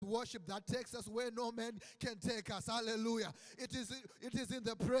worship that takes us where no man can take us. Hallelujah. It is in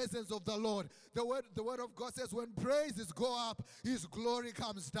the presence of the Lord. The word of God says when praises go up, His glory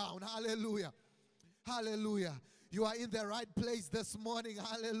comes down. Hallelujah. Hallelujah. You are in the right place this morning.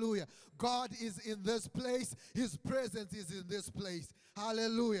 Hallelujah. God is in this place. His presence is in this place.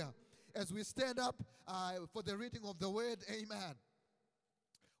 Hallelujah. As we stand up for the reading of the word, amen.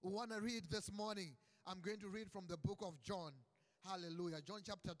 We want to read this morning. I'm going to read from the book of John. Hallelujah. John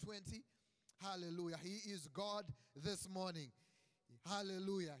chapter 20. Hallelujah. He is God this morning.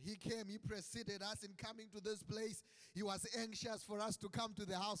 Hallelujah. He came, He preceded us in coming to this place. He was anxious for us to come to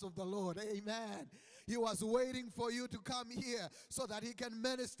the house of the Lord. Amen. He was waiting for you to come here so that He can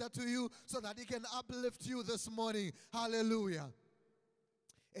minister to you, so that He can uplift you this morning. Hallelujah.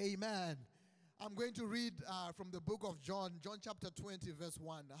 Amen. I'm going to read from the book of John, John chapter 20, verse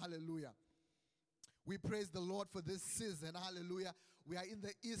 1. Hallelujah. We praise the Lord for this season. Hallelujah. We are in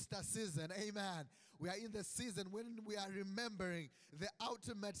the Easter season. Amen. We are in the season when we are remembering the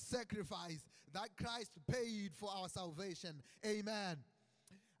ultimate sacrifice that Christ paid for our salvation. Amen.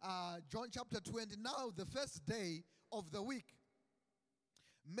 John chapter 20. Now, the first day of the week,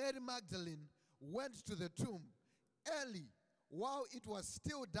 Mary Magdalene went to the tomb early while it was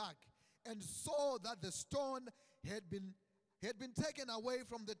still dark and saw that the stone had been taken away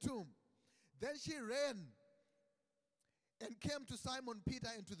from the tomb. Then she ran and came to Simon Peter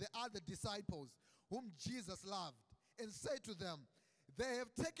and to the other disciples whom Jesus loved and said to them, "They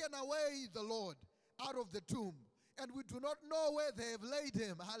have taken away the Lord out of the tomb, and we do not know where they have laid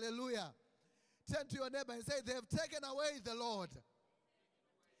Him." Hallelujah. Turn to your neighbor and say, "They have taken away the Lord."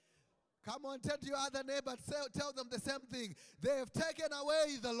 Come on, turn to your other neighbor and tell them the same thing. They have taken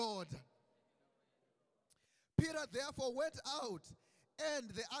away the Lord. Peter therefore went out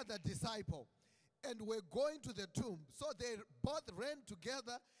and the other disciple, and were going to the tomb. So they both ran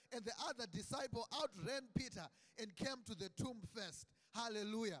together, and the other disciple outran Peter and came to the tomb first.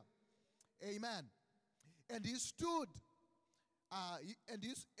 Hallelujah. Amen. And he stood, and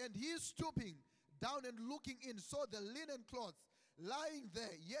he stooping down and looking in, saw the linen cloths lying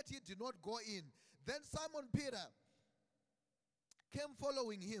there, yet he did not go in. Then Simon Peter came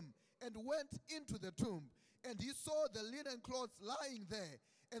following him and went into the tomb. And he saw the linen cloths lying there,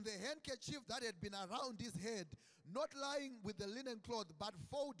 and the handkerchief that had been around his head, not lying with the linen cloth, but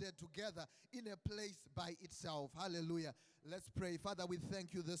folded together in a place by itself. Hallelujah. Let's pray. Father, we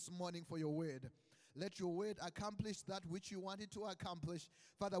thank you this morning for your word. Let your word accomplish that which you wanted to accomplish.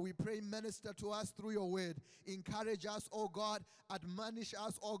 Father, we pray, minister to us through your word. Encourage us, oh God. Admonish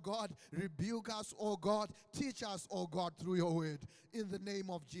us, oh God. Rebuke us, oh God. Teach us, oh God, through your word. In the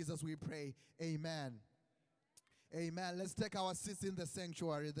name of Jesus we pray. Amen. Amen. Let's take our seats in the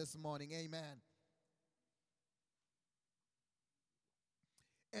sanctuary this morning. Amen.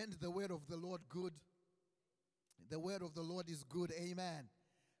 And the word of the Lord good. The word of the Lord is good. Amen.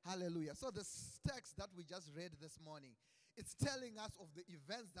 Hallelujah. So the text that we just read this morning, it's telling us of the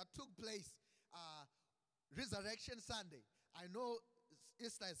events that took place Resurrection Sunday. I know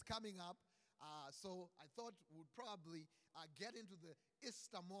Easter is coming up, so I thought we'd probably get into the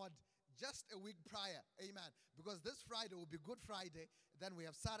Easter mode just a week prior. Amen. Because this Friday will be Good Friday. Then we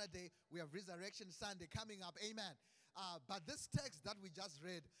have Saturday. We have Resurrection Sunday coming up. Amen. But this text that we just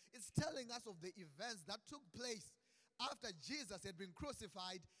read, it's telling us of the events that took place after Jesus had been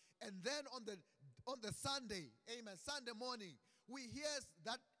crucified. And then on the Sunday, amen, Sunday morning, we hear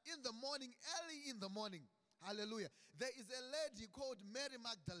that in the morning, early in the morning, hallelujah, there is a lady called Mary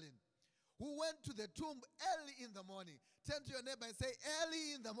Magdalene who went to the tomb early in the morning. Turn to your neighbor and say,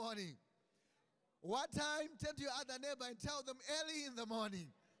 early in the morning. What time? Turn to your other neighbor and tell them, early in the morning.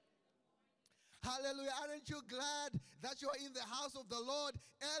 Hallelujah. Aren't you glad that you are in the house of the Lord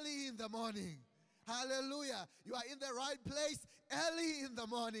early in the morning? Hallelujah. You are in the right place early in the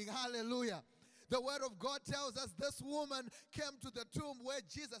morning. Hallelujah. The word of God tells us this woman came to the tomb where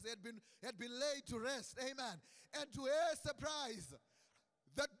Jesus had been laid to rest. Amen. And to her surprise,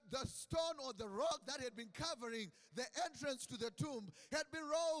 the stone or the rock that had been covering the entrance to the tomb had been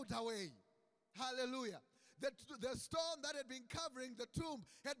rolled away. Hallelujah. The stone that had been covering the tomb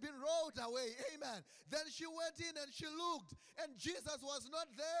had been rolled away. Amen. Then she went in and she looked, and Jesus was not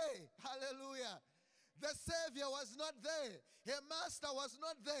there. Hallelujah. The Savior was not there. Her master was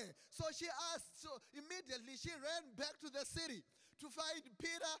not there. So she asked, so immediately she ran back to the city to find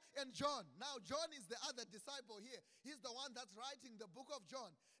Peter and John. Now, John is the other disciple here. He's the one that's writing the book of John.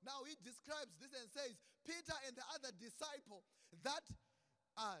 Now, he describes this and says, Peter and the other disciple that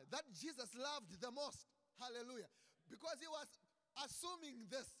Jesus loved the most. Hallelujah. Because he was assuming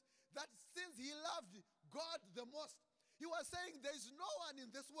this, that since he loved God the most, He was saying, there is no one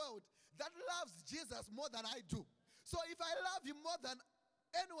in this world that loves Jesus more than I do. So if I love him more than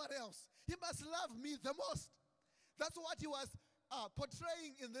anyone else, he must love me the most. That's what he was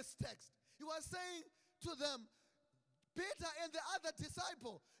portraying in this text. He was saying to them, Peter and the other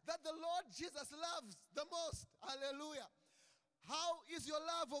disciple, that the Lord Jesus loves the most. Hallelujah. How is your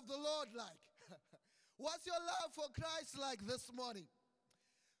love of the Lord like? What's your love for Christ like this morning?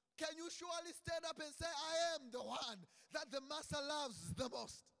 Can you surely stand up and say, I am the one that the Master loves the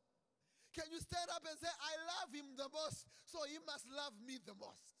most? Can you stand up and say, I love him the most, so he must love me the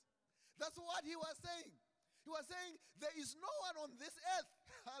most? That's what he was saying. He was saying, there is no one on this earth,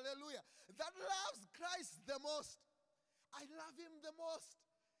 hallelujah, that loves Christ the most. I love him the most.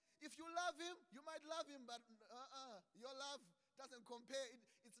 If you love him, you might love him, but your love doesn't compare.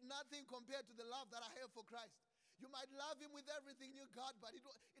 It's nothing compared to the love that I have for Christ. You might love him with everything you got, but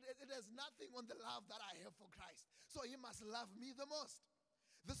it has nothing on the love that I have for Christ. So he must love me the most.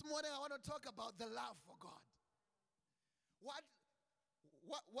 This morning I want to talk about the love for God.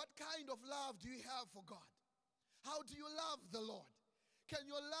 What kind of love do you have for God? How do you love the Lord? Can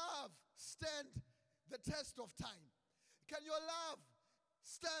your love stand the test of time? Can your love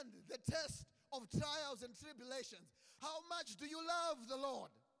stand the test of trials and tribulations? How much do you love the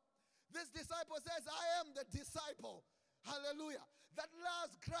Lord? This disciple says, I am the disciple, hallelujah, that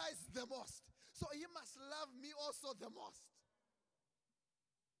loves Christ the most. So he must love me also the most.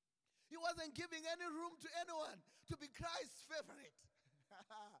 He wasn't giving any room to anyone to be Christ's favorite.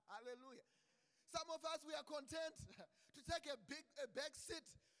 Hallelujah. Some of us, we are content to take a back seat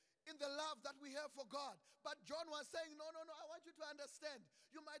in the love that we have for God. But John was saying, no, I want you to understand.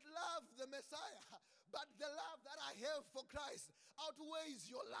 You might love the Messiah, but the love that I have for Christ outweighs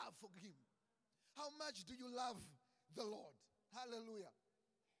your love for him. How much do you love the Lord? Hallelujah.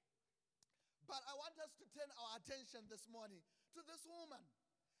 But I want us to turn our attention this morning to this woman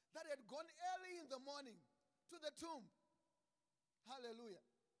that had gone early in the morning to the tomb. Hallelujah.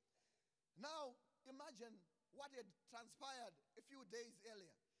 Now, imagine what had transpired a few days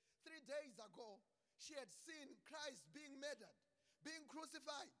earlier. 3 days ago, she had seen Christ being murdered, being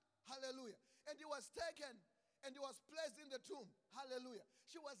crucified. Hallelujah. And he was taken and he was placed in the tomb. Hallelujah.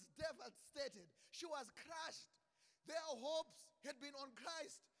 She was devastated. She was crushed. Their hopes had been on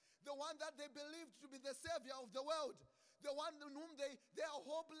Christ, the one that they believed to be the Savior of the world, the one in whom their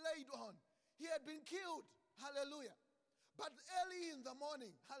hope laid on. He had been killed. Hallelujah. But early in the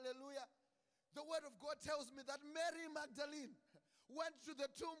morning, hallelujah, the word of God tells me that Mary Magdalene went to the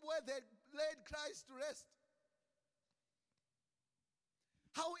tomb where they laid Christ to rest.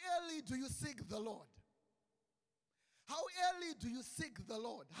 How early do you seek the Lord? How early do you seek the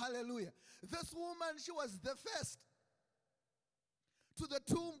Lord? Hallelujah. This woman, she was the first to the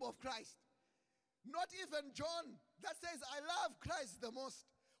tomb of Christ. Not even John, that says, I love Christ the most,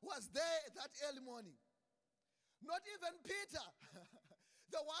 was there that early morning. Not even Peter,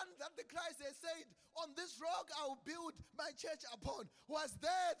 the one that the Christ has said, on this rock I will build my church upon, was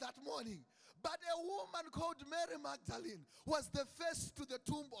there that morning. But a woman called Mary Magdalene was the first to the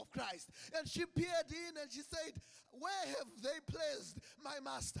tomb of Christ. And she peered in and she said, where have they placed my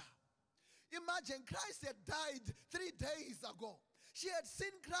master? Imagine, Christ had died 3 days ago. She had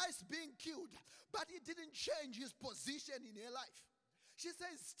seen Christ being killed, but it didn't change his position in her life. She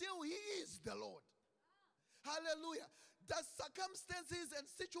says, still he is the Lord. Hallelujah. Does circumstances and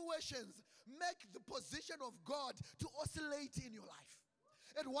situations make the position of God to oscillate in your life?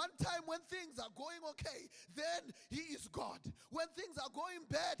 At one time when things are going okay, then he is God. When things are going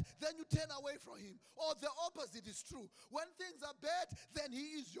bad, then you turn away from him. Or the opposite is true. When things are bad, then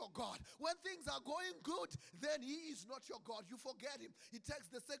he is your God. When things are going good, then he is not your God. You forget him. He takes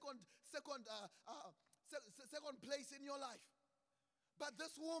the second place in your life. But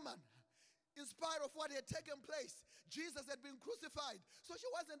this woman, in spite of what had taken place, Jesus had been crucified. So she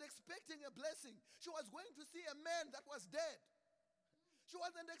wasn't expecting a blessing. She was going to see a man that was dead. She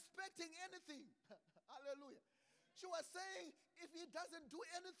wasn't expecting anything. Hallelujah. She was saying, if he doesn't do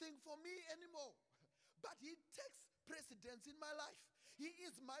anything for me anymore, but he takes precedence in my life. He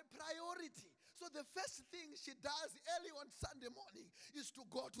is my priority. So the first thing she does early on Sunday morning is to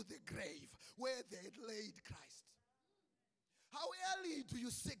go to the grave where they had laid Christ. How early do you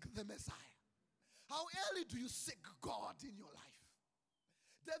seek the Messiah? How early do you seek God in your life?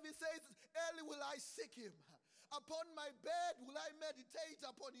 David says, early will I seek him. Upon my bed will I meditate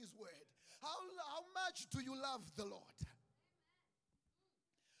upon his word. How much do you love the Lord?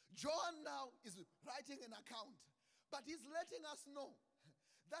 John now is writing an account, but he's letting us know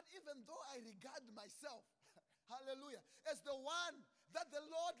that even though I regard myself, hallelujah, as the one that the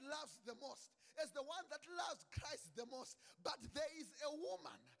Lord loves the most, is the one that loves Christ the most. But there is a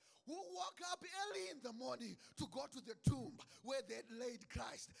woman who woke up early in the morning to go to the tomb where they had laid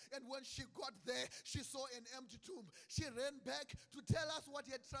Christ. And when she got there, she saw an empty tomb. She ran back to tell us what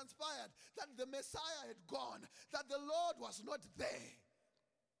had transpired, that the Messiah had gone, that the Lord was not there.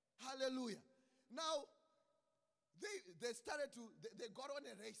 Hallelujah. Now, they got on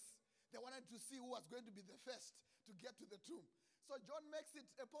a race. They wanted to see who was going to be the first to get to the tomb. So John makes it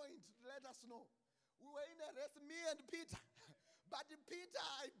a point to let us know. We were in a race, me and Peter. But Peter,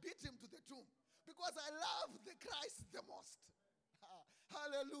 I beat him to the tomb because I love the Christ the most.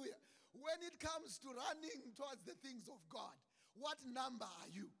 Hallelujah. When it comes to running towards the things of God, what number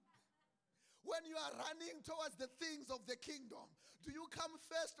are you? When you are running towards the things of the kingdom, do you come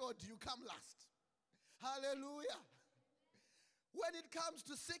first or do you come last? Hallelujah. When it comes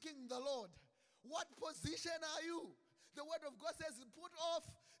to seeking the Lord, what position are you? The word of God says, put off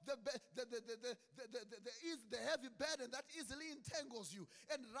the heavy burden that easily entangles you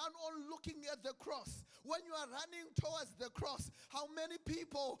and run on looking at the cross. When you are running towards the cross, how many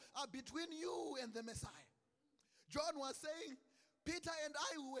people are between you and the Messiah? John was saying, Peter and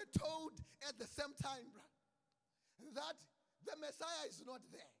I were told at the same time that the Messiah is not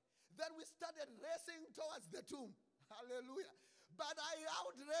there. Then we started racing towards the tomb. Hallelujah. But I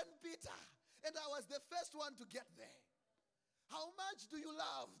outran Peter, and I was the first one to get there. How much do you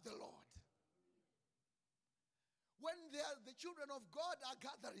love the Lord? When the children of God are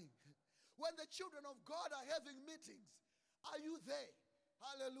gathering, when the children of God are having meetings, are you there?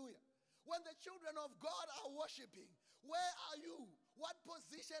 Hallelujah. When the children of God are worshiping, where are you? What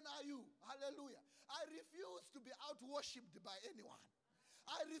position are you? Hallelujah. I refuse to be out-worshipped by anyone.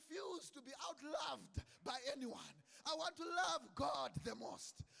 I refuse to be out-loved by anyone. I want to love God the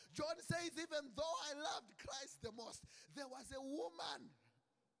most. John says, even though I loved Christ the most, there was a woman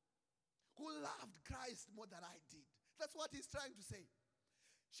who loved Christ more than I did. That's what he's trying to say.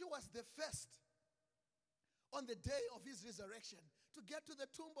 She was the first on the day of his resurrection to get to the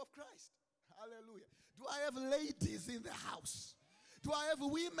tomb of Christ. Hallelujah. Do I have ladies in the house? Do I have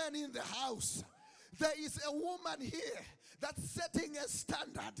women in the house? There is a woman here that's setting a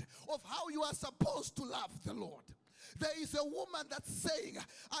standard of how you are supposed to love the Lord. There is a woman that's saying,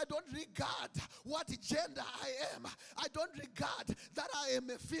 I don't regard what gender I am. I don't regard that I am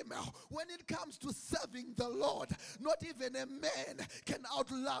a female. When it comes to serving the Lord, not even a man can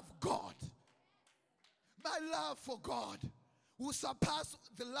outlove God. My love for God will surpass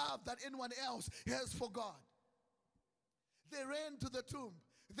the love that anyone else has for God. They ran to the tomb.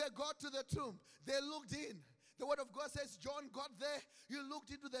 They got to the tomb. They looked in. The word of God says John got there. He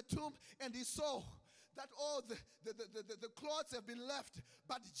looked into the tomb and he saw that all the cloths have been left,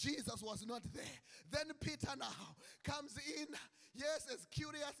 but Jesus was not there. Then Peter now comes in. Yes, as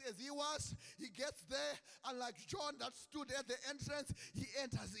curious as he was, he gets there, and like John that stood at the entrance, he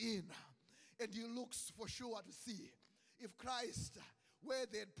enters in. And he looks for sure to see if Christ, where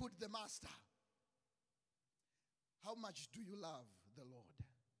they had put the master. How much do you love the Lord?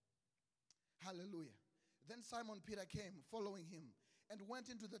 Hallelujah. Then Simon Peter came following him and went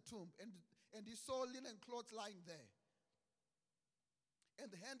into the tomb, and he saw linen clothes lying there, and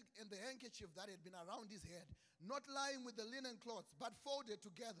the handkerchief that had been around his head, not lying with the linen cloths, but folded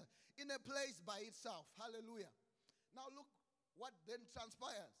together in a place by itself. Hallelujah. Now look what then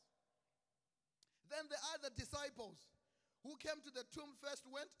transpires. Then the other disciples who came to the tomb first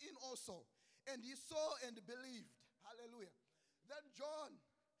went in also, and he saw and believed. Hallelujah. Then John,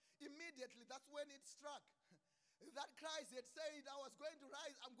 immediately, that's when it struck, that Christ had said, I'm going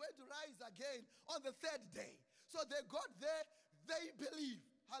to rise again on the third day. So they got there, they believed.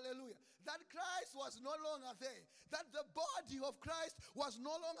 Hallelujah. That Christ was no longer there. That the body of Christ was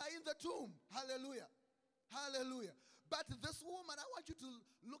no longer in the tomb. Hallelujah. Hallelujah. But this woman, I want you to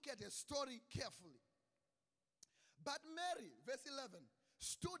look at her story carefully. But Mary, verse 11,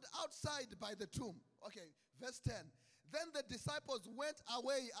 stood outside by the tomb. Okay, verse 10. Then the disciples went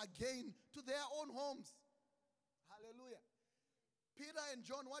away again to their own homes. Hallelujah. Peter and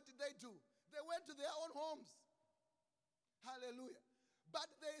John, what did they do? They went to their own homes. Hallelujah. But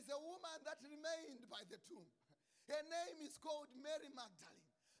there is a woman that remained by the tomb. Her name is called Mary Magdalene.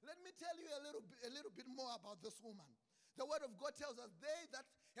 Let me tell you a little bit more about this woman. The word of God tells us they that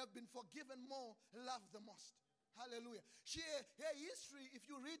have been forgiven more love the most. Hallelujah. Her history, if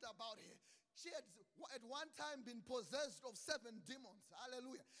you read about her, She had at one time been possessed of 7 demons.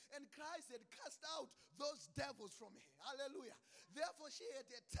 Hallelujah. And Christ had cast out those devils from her. Hallelujah. Therefore, she had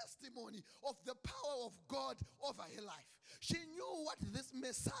a testimony of the power of God over her life. She knew what this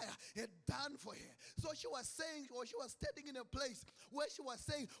Messiah had done for her. So she was saying, or she was standing in a place where she was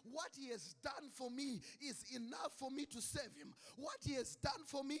saying, what he has done for me is enough for me to serve him. What he has done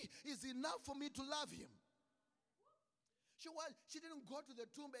for me is enough for me to love him. She didn't go to the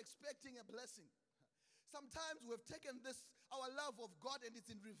tomb expecting a blessing. Sometimes we've taken our love of God, and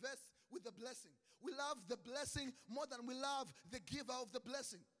it's in reverse with the blessing. We love the blessing more than we love the giver of the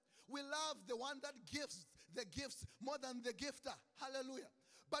blessing. We love the one that gives the gifts more than the gifter. Hallelujah.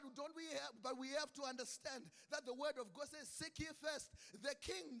 But we have to understand that the word of God says, seek ye first the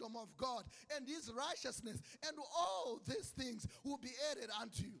kingdom of God and his righteousness, and all these things will be added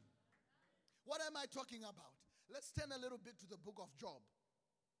unto you. What am I talking about? Let's turn a little bit to the book of Job.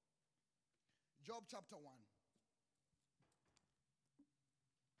 Job chapter 1.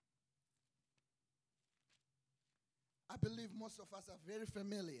 I believe most of us are very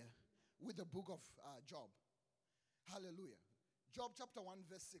familiar with the book of Job. Hallelujah. Job chapter 1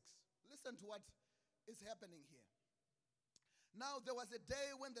 verse 6. Listen to what is happening here. Now there was a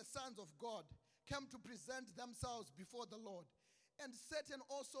day when the sons of God came to present themselves before the Lord, and Satan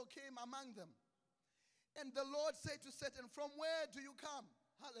also came among them. And the Lord said to Satan, from where do you come?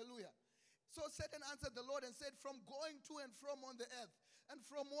 Hallelujah. So Satan answered the Lord and said, from going to and from on the earth, and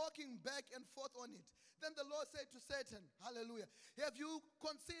from walking back and forth on it. Then the Lord said to Satan, hallelujah, have you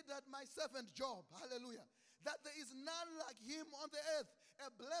considered my servant Job? Hallelujah. That there is none like him on the earth, a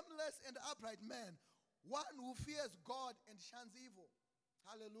blameless and upright man, one who fears God and shuns evil.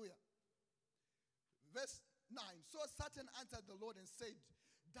 Hallelujah. Verse 9. So Satan answered the Lord and said,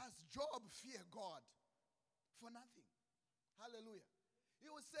 does Job fear God for nothing? Hallelujah. He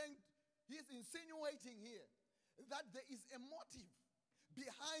was saying, he's insinuating here that there is a motive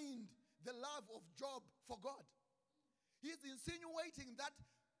behind the love of Job for God. He's insinuating that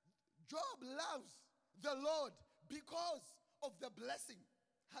Job loves the Lord because of the blessing.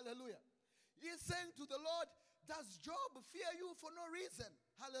 Hallelujah. He's saying to the Lord, does Job fear you for no reason?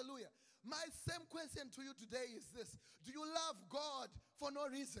 Hallelujah. My same question to you today is this: do you love God for no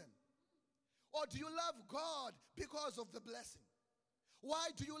reason? Or do you love God because of the blessing? Why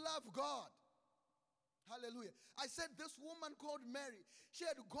do you love God? Hallelujah. I said this woman called Mary, she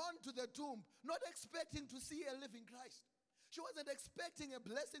had gone to the tomb not expecting to see a living Christ. She wasn't expecting a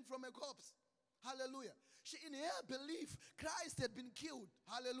blessing from a corpse. Hallelujah. In her belief, Christ had been killed.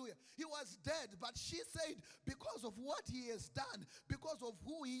 Hallelujah. He was dead, but she said, because of what he has done, because of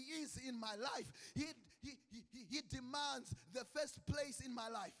who he is in my life, he demands the first place in my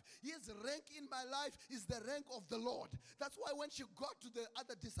life. His rank in my life is the rank of the Lord. That's why when she got to the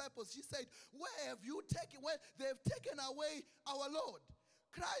other disciples, she said, where have you taken, where they have taken away our Lord?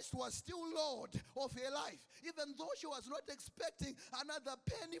 Christ was still Lord of her life, even though she was not expecting another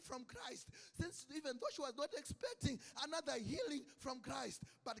penny from Christ, even though she was not expecting another healing from Christ,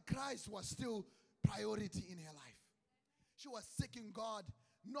 but Christ was still priority in her life. She was seeking God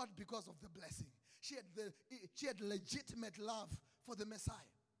not because of the blessing. She had legitimate love for the Messiah.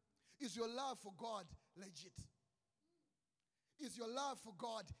 Is your love for God legit? Is your love for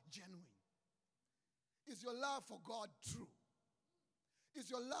God genuine? Is your love for God true? Is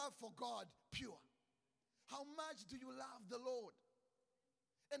your love for God pure? How much do you love the Lord?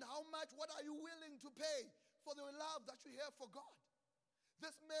 And what are you willing to pay for the love that you have for God?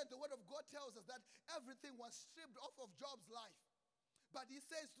 This man, the word of God tells us that everything was stripped off of Job's life. But he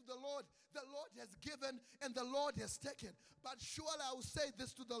says to the Lord has given and the Lord has taken. But surely I will say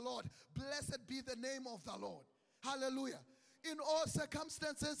this to the Lord, blessed be the name of the Lord. Hallelujah. In all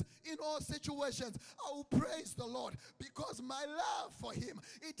circumstances, in all situations, I will praise the Lord because my love for him,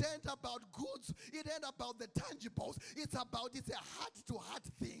 it ain't about goods, it ain't about the tangibles, it's a heart-to-heart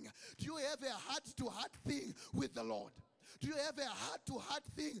thing. Do you have a heart-to-heart thing with the Lord? Do you have a heart-to-heart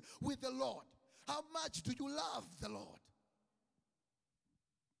thing with the Lord? How much do you love the Lord?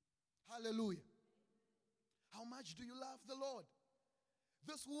 Hallelujah. How much do you love the Lord?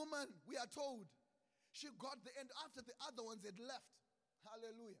 This woman, we are told, she got the end after the other ones had left.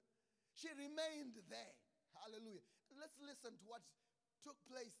 Hallelujah. She remained there. Hallelujah. Let's listen to what took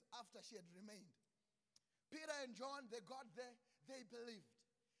place after she had remained. Peter and John, they got there, they believed.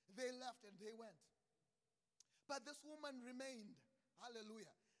 They left and they went. But this woman remained.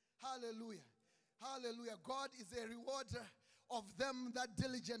 Hallelujah. Hallelujah. Hallelujah. God is a rewarder of them that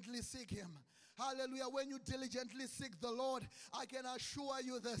diligently seek him. Hallelujah. When you diligently seek the Lord, I can assure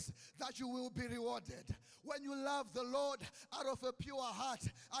you this, that you will be rewarded. When you love the Lord out of a pure heart,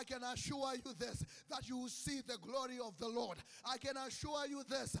 I can assure you this, that you will see the glory of the Lord. I can assure you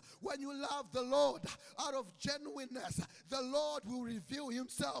this, when you love the Lord out of genuineness, the Lord will reveal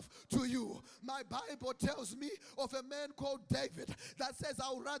himself to you. My Bible tells me of a man called David that says,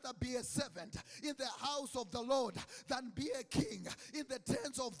 I would rather be a servant in the house of the Lord than be a king in the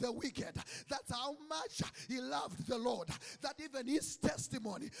tents of the wicked. That's how much he loved the Lord. That even his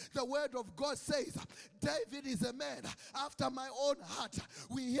testimony, the word of God says, David is a man after my own heart.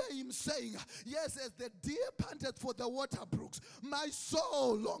 We hear him saying, yes, as the deer panteth for the water brooks, my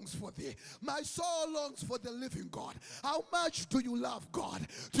soul longs for thee. My soul longs for the living God. How much do you love God?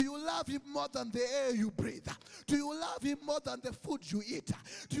 Do you love him more than the air you breathe? Do you love him more than the food you eat?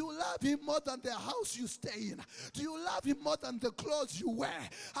 Do you love him more than the house you stay in? Do you love him more than the clothes you wear?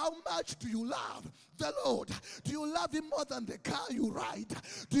 How much do you love the Lord? Do you love him more than the car you ride?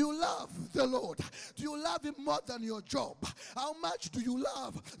 Do you love the Lord? Do you love him more than your job? How much do you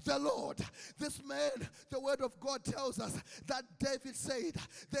love the Lord? This man, the word of God tells us that David said,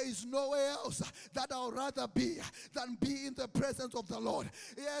 there is nowhere else that I'll rather be than be in the presence of the Lord.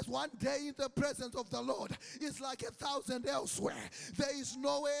 Yes, one day in the presence of the Lord is like 1,000 elsewhere. There is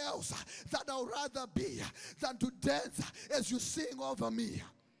nowhere else that I'll rather be than to dance as you sing over me.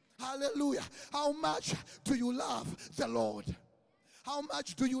 Hallelujah. How much do you love the Lord? How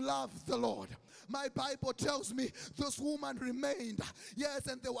much do you love the Lord? My Bible tells me this woman remained. Yes,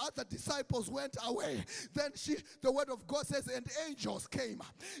 and the other disciples went away. Then the word of God says, and angels came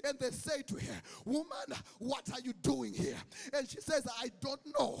and they say to her, woman, what are you doing here? And she says, I don't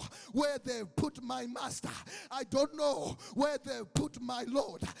know where they put my master. I don't know where they put my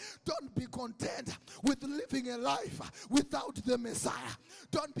Lord. Don't be content with living a life without the Messiah.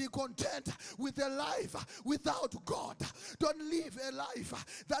 Don't be content with a life without God. Don't live a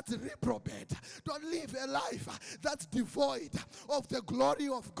life that's reprobate. Don't live a life that's devoid of the glory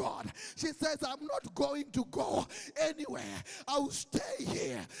of God. She says, I'm not going to go anywhere. I will stay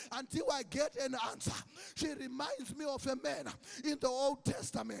here until I get an answer. She reminds me of a man in the Old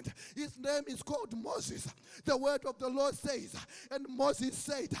Testament. His name is called Moses. The word of the Lord says, and Moses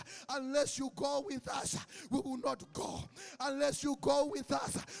said, unless you go with us, we will not go. Unless you go with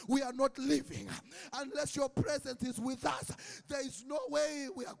us, we are not living. Unless your presence is with us, there is no way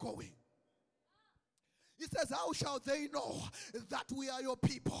we are going. He says, how shall they know that we are your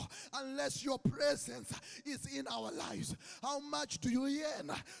people unless your presence is in our lives? How much do you yearn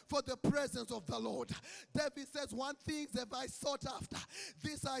for the presence of the Lord? David says, one thing have I sought after,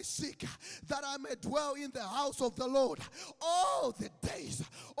 this I seek, that I may dwell in the house of the Lord all the days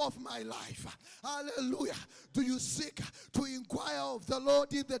of my life. Hallelujah. Do you seek to inquire of the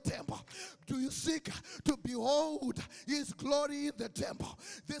Lord in the temple? Do you seek to behold his glory in the temple?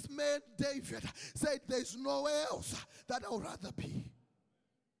 This man David said, there's nowhere else that I'd rather be.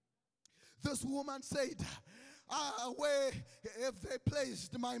 This woman said, where have they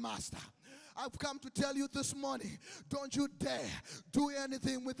placed my master? I've come to tell you this morning, don't you dare do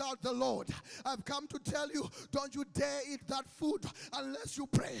anything without the Lord. I've come to tell you, don't you dare eat that food unless you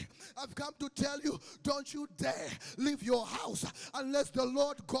pray. I've come to tell you, don't you dare leave your house unless the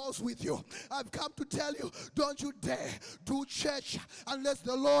Lord goes with you. I've come to tell you, don't you dare do church unless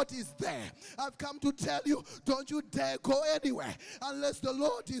the Lord is there. I've come to tell you, don't you dare go anywhere unless the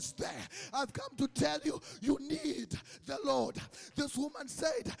Lord is there. I've come to tell you, you need the Lord. This woman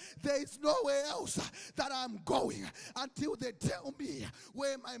said, there is nowhere else that I'm going until they tell me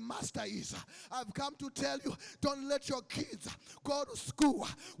where my master is. I've come to tell you, don't let your kids go to school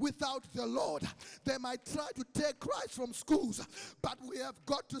without the Lord. They might try to take Christ from schools, but we have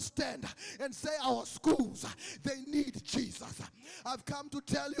got to stand and say our schools, they need Jesus. I've come to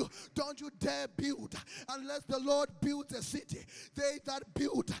tell you, don't you dare build unless the Lord builds a city. They that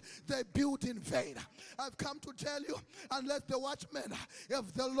build, they build in vain. I've come to tell you, unless the watchmen,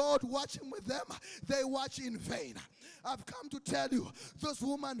 if the Lord watching with them, they watch in vain. I've come to tell you, this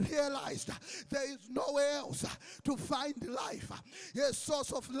woman realized there is nowhere else to find life. Her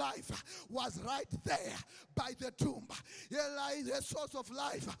source of life was right there by the tomb. Her source of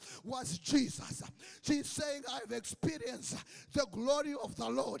life was Jesus. She's saying, I've experienced the glory of the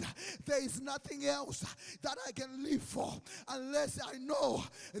Lord. There is nothing else that I can live for unless I know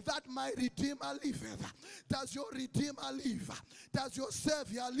that my Redeemer liveth. Does your Redeemer live? Does your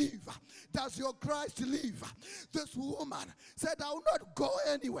Savior live? Does your Christ live? This woman said, I will not go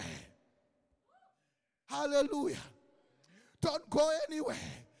anywhere. Hallelujah. Don't go anywhere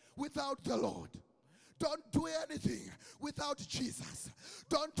without the Lord. Don't do anything without Jesus.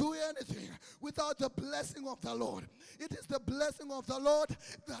 Don't do anything without the blessing of the Lord. It is the blessing of the Lord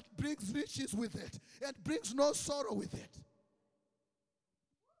that brings riches with it and brings no sorrow with it.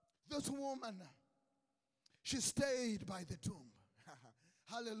 This woman, she stayed by the tomb.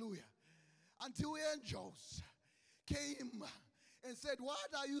 Hallelujah. Until angels came and said, "What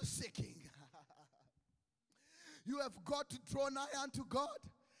are you seeking?" You have got to draw nigh unto God.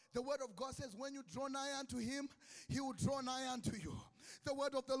 The word of God says, when you draw nigh unto him, he will draw nigh unto you. The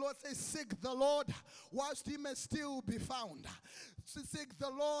word of the Lord says, seek the Lord whilst he may still be found. Seek the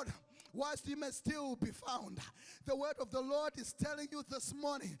Lord whilst he may still be found. The word of the Lord is telling you this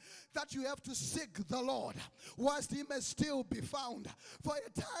morning that you have to seek the Lord whilst he may still be found. For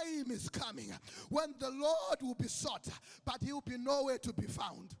a time is coming when the Lord will be sought, but he will be nowhere to be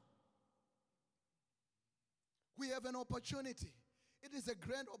found. We have an opportunity. It is a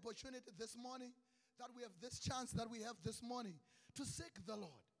grand opportunity this morning that we have this chance that we have this morning to seek the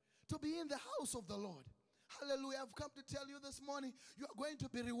Lord, to be in the house of the Lord. Hallelujah. I've come to tell you this morning, you are going to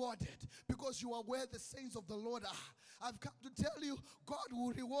be rewarded because you are where the saints of the Lord are. I've come to tell you, God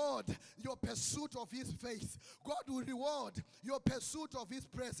will reward your pursuit of his face. God will reward your pursuit of his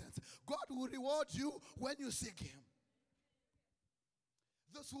presence. God will reward you when you seek him.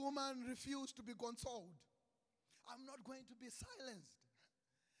 This woman refused to be consoled. I'm not going to be silenced.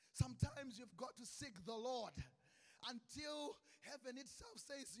 Sometimes you've got to seek the Lord until heaven itself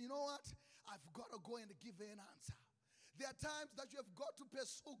says, you know what? I've got to go and give an answer. There are times that you have got to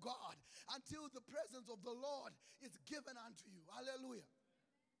pursue God until the presence of the Lord is given unto you. Hallelujah.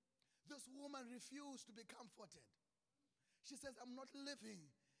 This woman refused to be comforted. She says, I'm not living.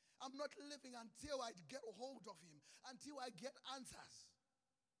 I'm not living until I get a hold of him, until I get answers.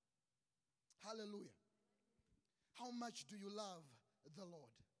 Hallelujah. How much do you love the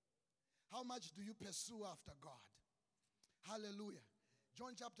Lord? How much do you pursue after God? Hallelujah.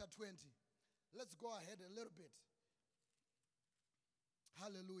 John chapter 20. Let's go ahead a little bit.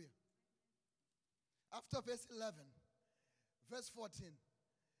 Hallelujah. After verse 11, verse 14.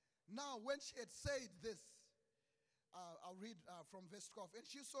 Now when she had said this, I'll read from verse 12. And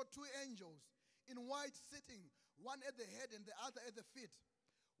she saw two angels in white sitting, one at the head and the other at the feet,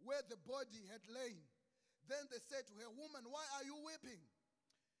 where the body had lain. Then they said to her, Woman, why are you weeping?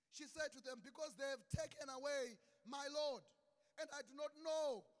 She said to them, Because they have taken away my Lord, and I do not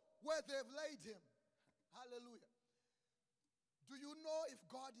know where they have laid him. Hallelujah. Do you know if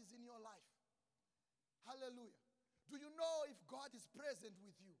God is in your life? Hallelujah. Do you know if God is present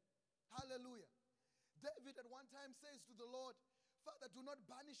with you? Hallelujah. David at one time says to the Lord, Father, do not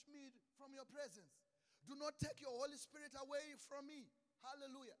banish me from your presence. Do not take your Holy Spirit away from me.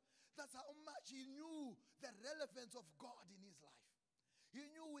 Hallelujah. That's how much he knew the relevance of God in his life. He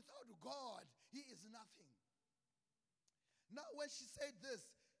knew without God, he is nothing. Now when she said this,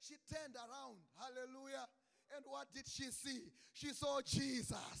 she turned around. Hallelujah. And what did she see? She saw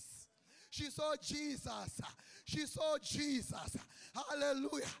Jesus. She saw Jesus. She saw Jesus.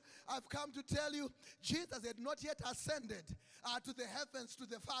 Hallelujah. I've come to tell you, Jesus had not yet ascended to the heavens to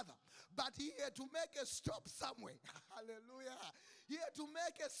the Father, but he had to make a stop somewhere. Hallelujah. He had to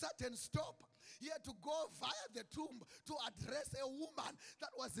make a certain stop. He had to go via the tomb to address a woman that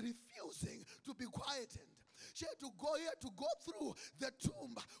was refusing to be quietened. He had to go through the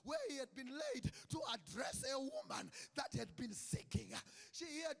tomb where he had been laid to address a woman that had been seeking. She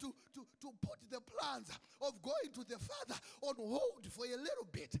had to put the plans of going to the Father on hold for a little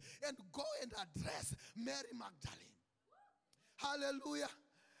bit and go and address Mary Magdalene. Hallelujah.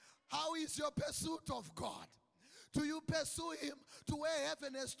 How is your pursuit of God? Do you pursue him to where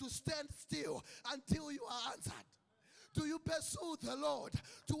heaven has to stand still until you are answered? Do you pursue the Lord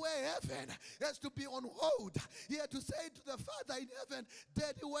to where heaven has to be on hold? He had to say to the Father in heaven,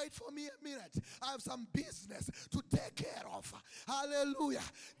 Daddy, wait for me a minute. I have some business to take care of. Hallelujah.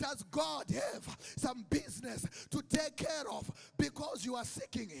 Does God have some business to take care of because you are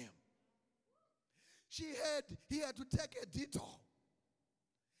seeking him? He had to take a detour.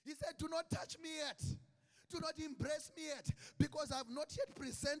 He said, do not touch me yet. Do not embrace me yet, because I have not yet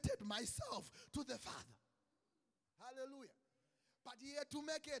presented myself to the Father. Hallelujah. But he had to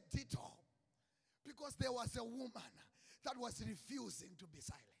make a detour because there was a woman that was refusing to be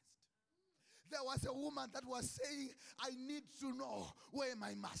silenced. There was a woman that was saying, I need to know where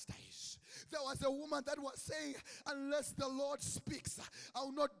my master is. There was a woman that was saying, unless the Lord speaks, I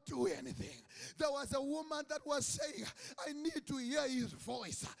will not do anything. There was a woman that was saying, I need to hear his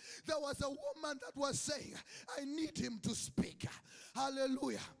voice. There was a woman that was saying, I need him to speak.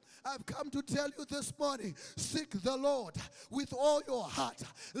 Hallelujah. I've come to tell you this morning, seek the Lord with all your heart.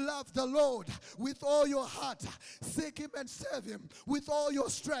 Love the Lord with all your heart. Seek him and serve him with all your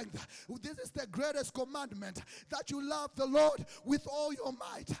strength. This is the greatest commandment, that you love the Lord with all your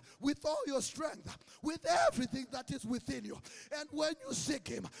might, with all your strength, with everything that is within you. And when you seek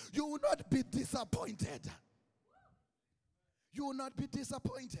him, you will not be disappointed. You will not be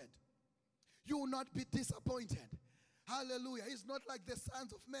disappointed. You will not be disappointed. Hallelujah. He's not like the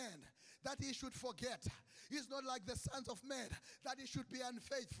sons of men that he should forget. He's not like the sons of men that he should be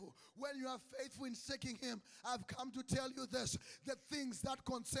unfaithful. When you are faithful in seeking him, I've come to tell you this: the things that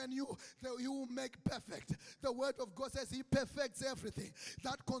concern you, that you will make perfect. The word of God says he perfects everything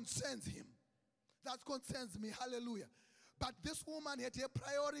that concerns him. That concerns me. Hallelujah. But this woman had her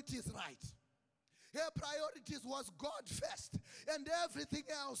priorities right. Her priorities was God first and everything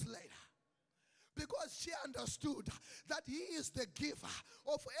else later. Because she understood that he is the giver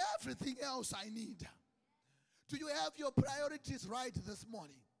of everything else I need. Do you have your priorities right this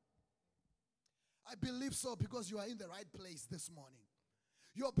morning? I believe so, because you are in the right place this morning.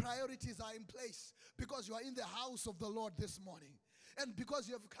 Your priorities are in place because you are in the house of the Lord this morning. And because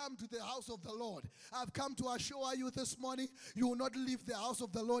you have come to the house of the Lord, I've come to assure you this morning, you will not leave the house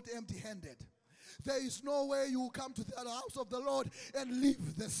of the Lord empty-handed. There is no way you will come to the house of the Lord and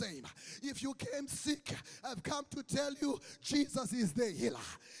live the same. If you came sick, I've come to tell you, Jesus is the healer.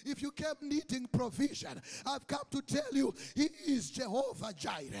 If you came needing provision, I've come to tell you, he is Jehovah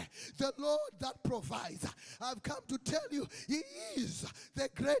Jireh, the Lord that provides. I've come to tell you, he is the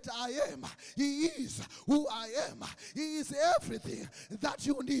great I am. He is who I am. He is everything that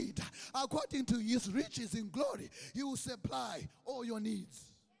you need. According to his riches in glory, he will supply all your needs.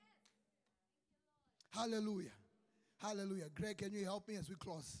 Hallelujah. Hallelujah. Greg, can you help me as we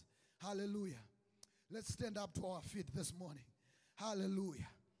close? Hallelujah. Let's stand up to our feet this morning. Hallelujah.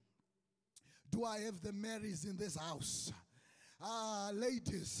 Do I have the Marys in this house?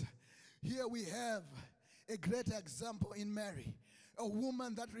 Ladies, here we have a great example in Mary. A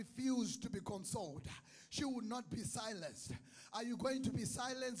woman that refused to be consoled. She would not be silenced. Are you going to be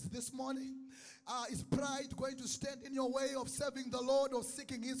silenced this morning? Is pride going to stand in your way of serving the Lord or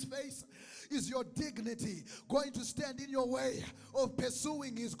seeking his face? Is your dignity going to stand in your way of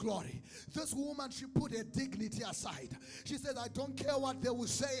pursuing his glory? This woman, she put her dignity aside. She said, I don't care what they will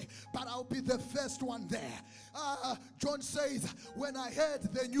say, but I'll be the first one there. John says, when I heard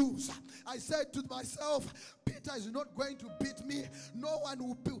the news, I said to myself, Peter is not going to beat me. No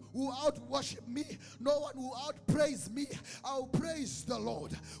one will out-worship me. No one will out-praise me. I'll praise the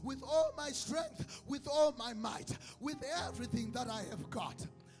Lord with all my strength, with all my might, with everything that I have got.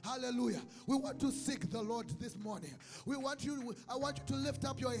 Hallelujah. We want to seek the Lord this morning. I want you to lift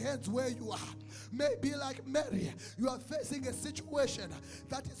up your hands where you are. Maybe like Mary, you are facing a situation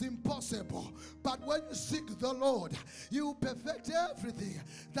that is impossible. But when you seek the Lord, you will perfect everything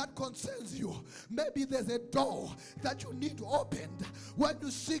that concerns you. Maybe there's a door that you need opened. When you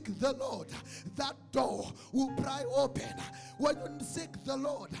seek the Lord, that door will pry open. When you seek the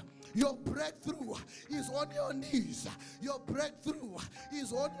Lord, your breakthrough is on your knees. Your breakthrough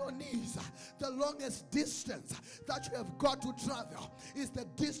is on your knees. The longest distance that you have got to travel is the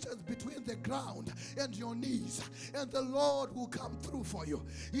distance between the ground and your knees. And the Lord will come through for you.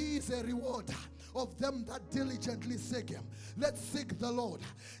 He is a rewarder of them that diligently seek him. Let's seek the Lord.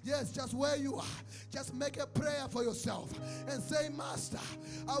 Yes, just where you are, just make a prayer for yourself and say, Master,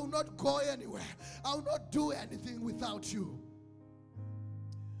 I will not go anywhere. I will not do anything without you.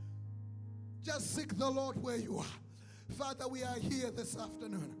 Just seek the Lord where you are. Father, we are here this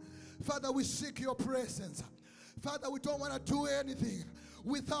afternoon. Father, we seek your presence. Father, we don't want to do anything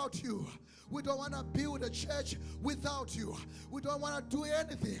without you. We don't want to build a church without you. We don't want to do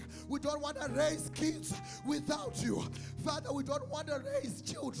anything. We don't want to raise kids without you. Father, we don't want to raise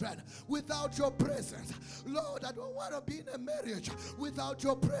children without your presence. Lord, I don't want to be in a marriage without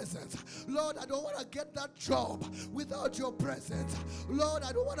your presence. Lord, I don't want to get that job without your presence. Lord,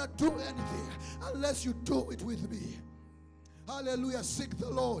 I don't want to do anything unless you do it with me. Hallelujah. Seek the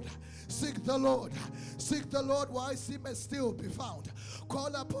Lord. Seek the Lord. Seek the Lord whilst he may still be found.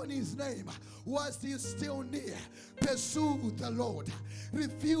 Call upon his name whilst he is still near. Pursue the Lord.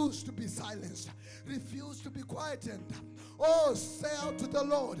 Refuse to be silenced. Refuse to be quietened. Oh, say out to the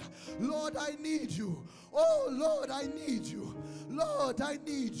Lord, Lord, I need you. Oh, Lord, I need you. Lord, I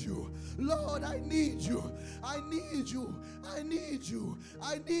need you. Lord, I need you. I need you. I need you.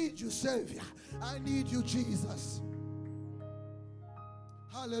 I need you, Savior. I need you, Jesus.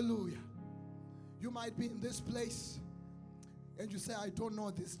 Hallelujah. You might be in this place and you say, I don't know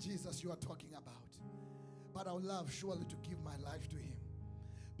this Jesus you are talking about, but I would love surely to give my life to him.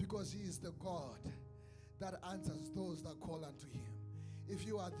 Because because He is the God that answers those that call unto Him. If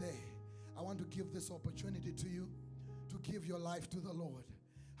you are there, I want to give this opportunity to you to give your life to the Lord.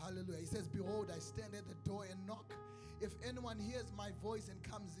 Hallelujah. He says, behold, I stand at the door and knock. If anyone hears my voice and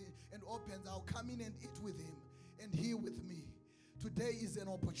comes in and opens, I'll come in and eat with him and he with me. Today is an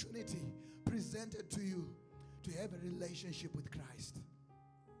opportunity presented to you to have a relationship with Christ.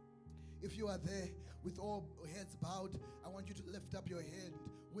 If you are there with all heads bowed, I want you to lift up your hand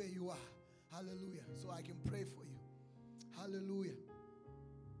where you are. Hallelujah. So I can pray for you. Hallelujah.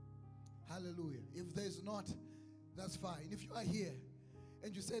 Hallelujah. If there's not, that's fine. If you are here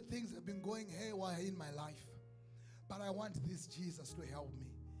and you say things have been going haywire in my life, but I want this Jesus to help me.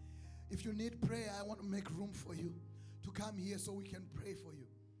 If you need prayer, I want to make room for you to come here so we can pray for you.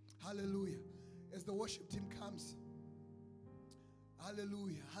 Hallelujah. As the worship team comes.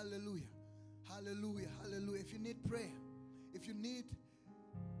 Hallelujah. Hallelujah. Hallelujah. Hallelujah. If you need prayer, if you need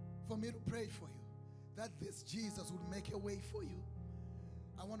for me to pray for you, that this Jesus would make a way for you,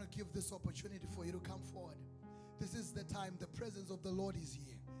 I want to give this opportunity for you to come forward. This is the time. The presence of the Lord is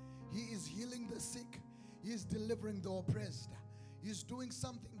here. He is healing the sick. He is delivering the oppressed. He is doing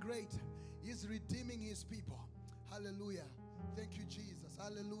something great. He is redeeming His people. Hallelujah. Thank you, Jesus.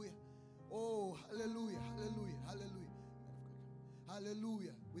 Hallelujah. Oh, hallelujah. Hallelujah. Hallelujah.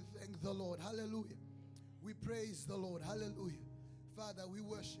 Hallelujah. We thank the Lord. Hallelujah. We praise the Lord. Hallelujah. Father, we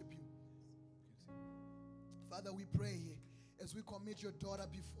worship you. Father, we pray as we commit your daughter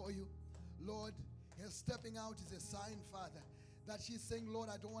before you. Lord, her stepping out is a sign, Father, that she's saying, Lord,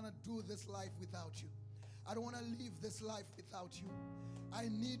 I don't want to do this life without you. I don't want to live this life without you. I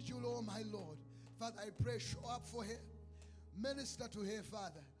need you, Lord, my Lord. Father, I pray, show up for her. Minister to her,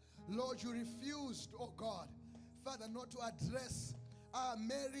 Father. Lord, you refused, oh God, Father, not to address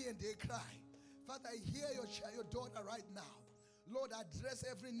Mary and their cry. Father, I hear your daughter right now. Lord, address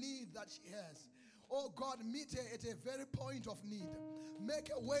every need that she has. Oh God, meet her at a very point of need. Make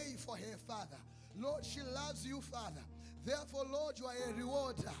a way for her, Father. Lord, she loves you, Father. Therefore, Lord, you are a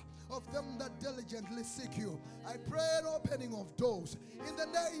rewarder of them that diligently seek you. I pray an opening of doors. In the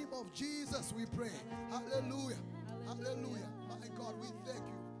name of Jesus, we pray. Hallelujah. Hallelujah. My God, we thank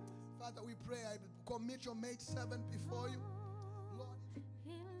you. Father, we pray. I commit your maid servant before you. Lord,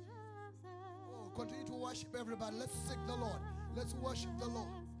 oh, continue to worship everybody. Let's seek the Lord. Let's worship the Lord.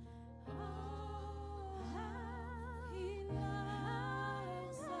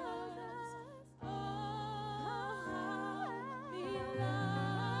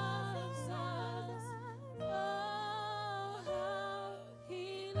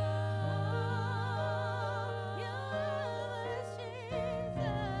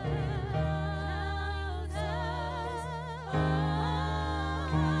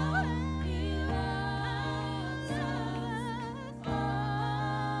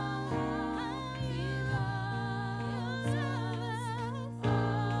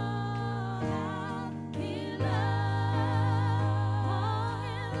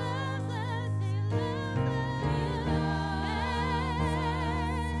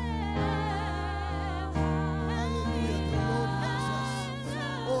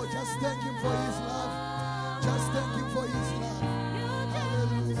 Thank Him for His love. Just thank Him for His love.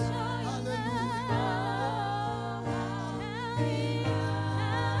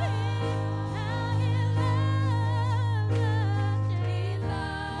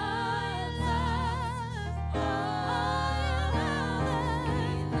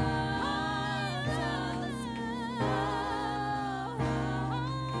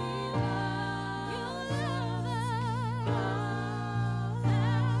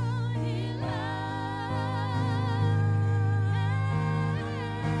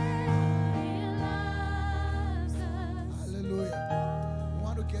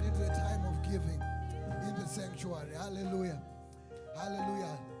 Hallelujah. Hallelujah.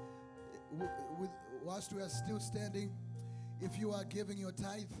 Hallelujah. Whilst we are still standing, if you are giving your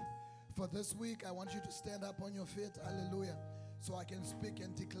tithe for this week, I want you to stand up on your feet. Hallelujah. So I can speak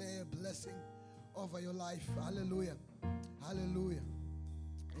and declare a blessing over your life. Hallelujah. Hallelujah.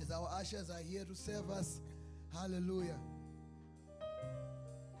 As our ushers are here to serve us. Hallelujah.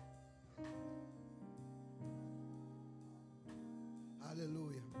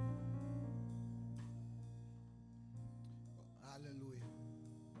 Hallelujah. Hallelujah.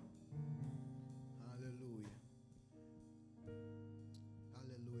 Hallelujah.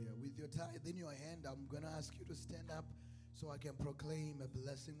 Hallelujah. With your tithe in your hand, I'm going to ask you to stand up so I can proclaim a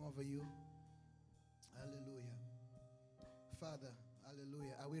blessing over you. Hallelujah. Father,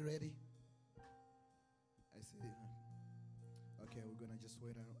 hallelujah. Are we ready? I see. Okay, we're going to just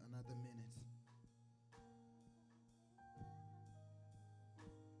wait another minute.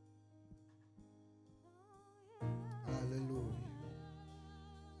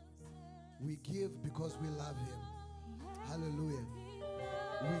 we give because we love him. Hallelujah.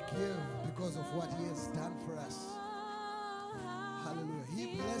 We give because of what he has done for us. Hallelujah.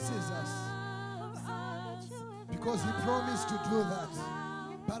 He blesses us because he promised to do that.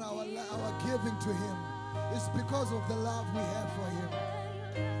 But our giving to him is because of the love we have for him.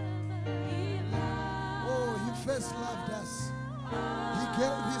 Oh, he first loved us. He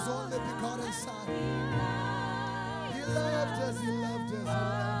gave his only begotten son. He loved us, he loved us, he loved us.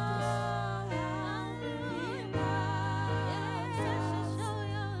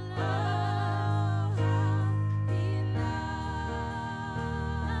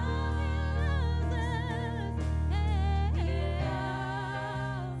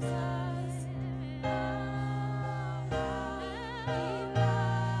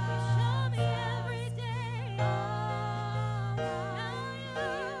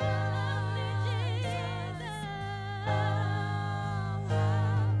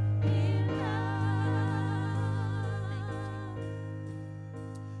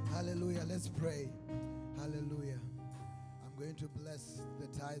 Hallelujah. Let's pray. Hallelujah. I'm going to bless the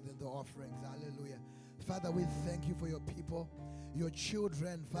tithe and the offerings. Hallelujah. Father, we thank you for your people, your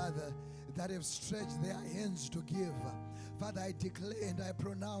children, Father, that have stretched their hands to give. Father, I declare and I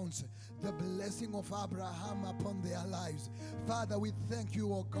pronounce the blessing of Abraham upon their lives. Father, we thank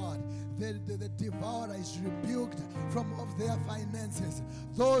you, oh God, that the devourer is rebuked from off their finances.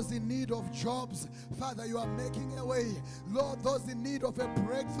 Those in need of jobs, Father, you are making a way. Lord, those in need of a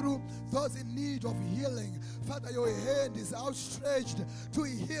breakthrough, those in need of healing, Father, your hand is outstretched to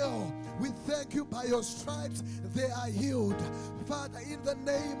heal. We thank you, by your stripes they are healed. Father, in the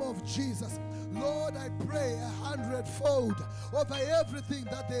name of Jesus, Lord, I pray 100-fold over everything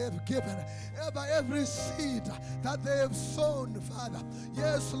that they have given, over every seed that they have sown, Father.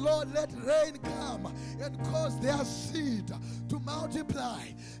 Yes, Lord, let rain come and cause their seed to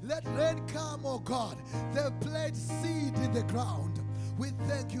multiply. Let rain come, oh God. They've planted seed in the ground. We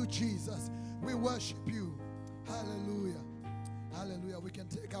thank you, Jesus. We worship you. Hallelujah. Hallelujah. We can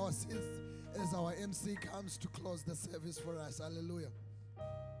take our seats as our MC comes to close the service for us. Hallelujah.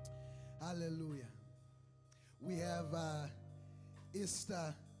 Hallelujah. We have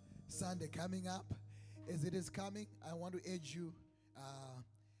Easter Sunday coming up. As it is coming, I want to urge you. I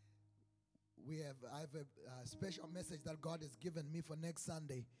have a special message that God has given me for next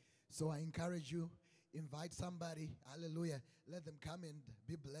Sunday. So I encourage you, invite somebody. Hallelujah. Let them come and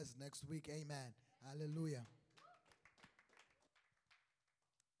be blessed next week. Amen. Hallelujah.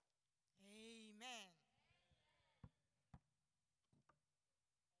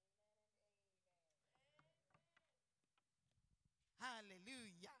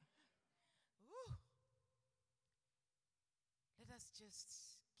 Hallelujah. Woo. Let us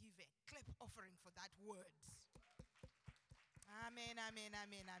just give a clap offering for that word. Amen, amen,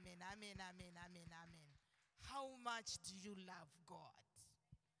 amen, amen, amen, amen, amen, amen. How much do you love God?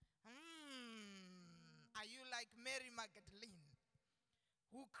 Are you like Mary Magdalene,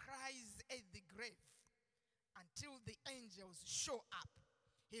 who cries at the grave until the angels show up?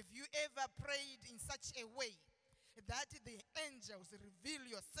 Have you ever prayed in such a way that the angels reveal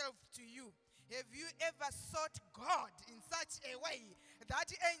yourself to you? Have you ever sought God in such a way that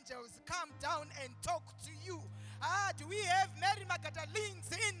angels come down and talk to you? Do we have Mary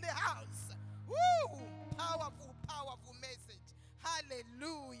Magdalenes in the house? Woo! Powerful, powerful message.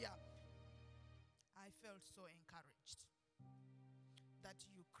 Hallelujah. I felt so encouraged that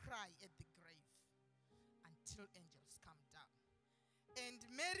you cry at the grave until angels come down. And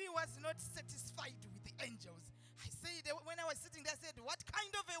Mary was not satisfied with the angels. I said, when I was sitting there, I said, what kind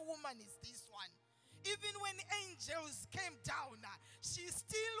of a woman is this one? Even when angels came down, she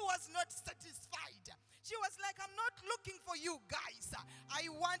still was not satisfied. She was like, I'm not looking for you guys. I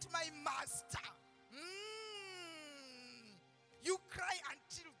want my master. You cry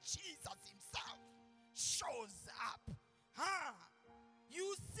until Jesus himself shows up. You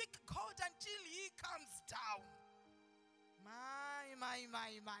seek God until he comes down. My.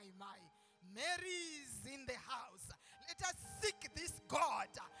 Mary's in the house. Let us seek this God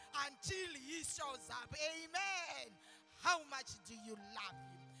until he shows up. Amen. How much do you love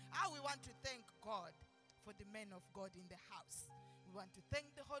him? We want to thank God for the men of God in the house. We want to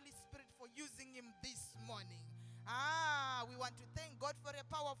thank the Holy Spirit for using him this morning. We want to thank God for a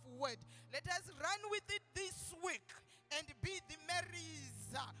powerful word. Let us run with it this week and be the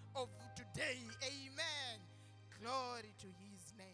Marys of today. Amen. Glory to him.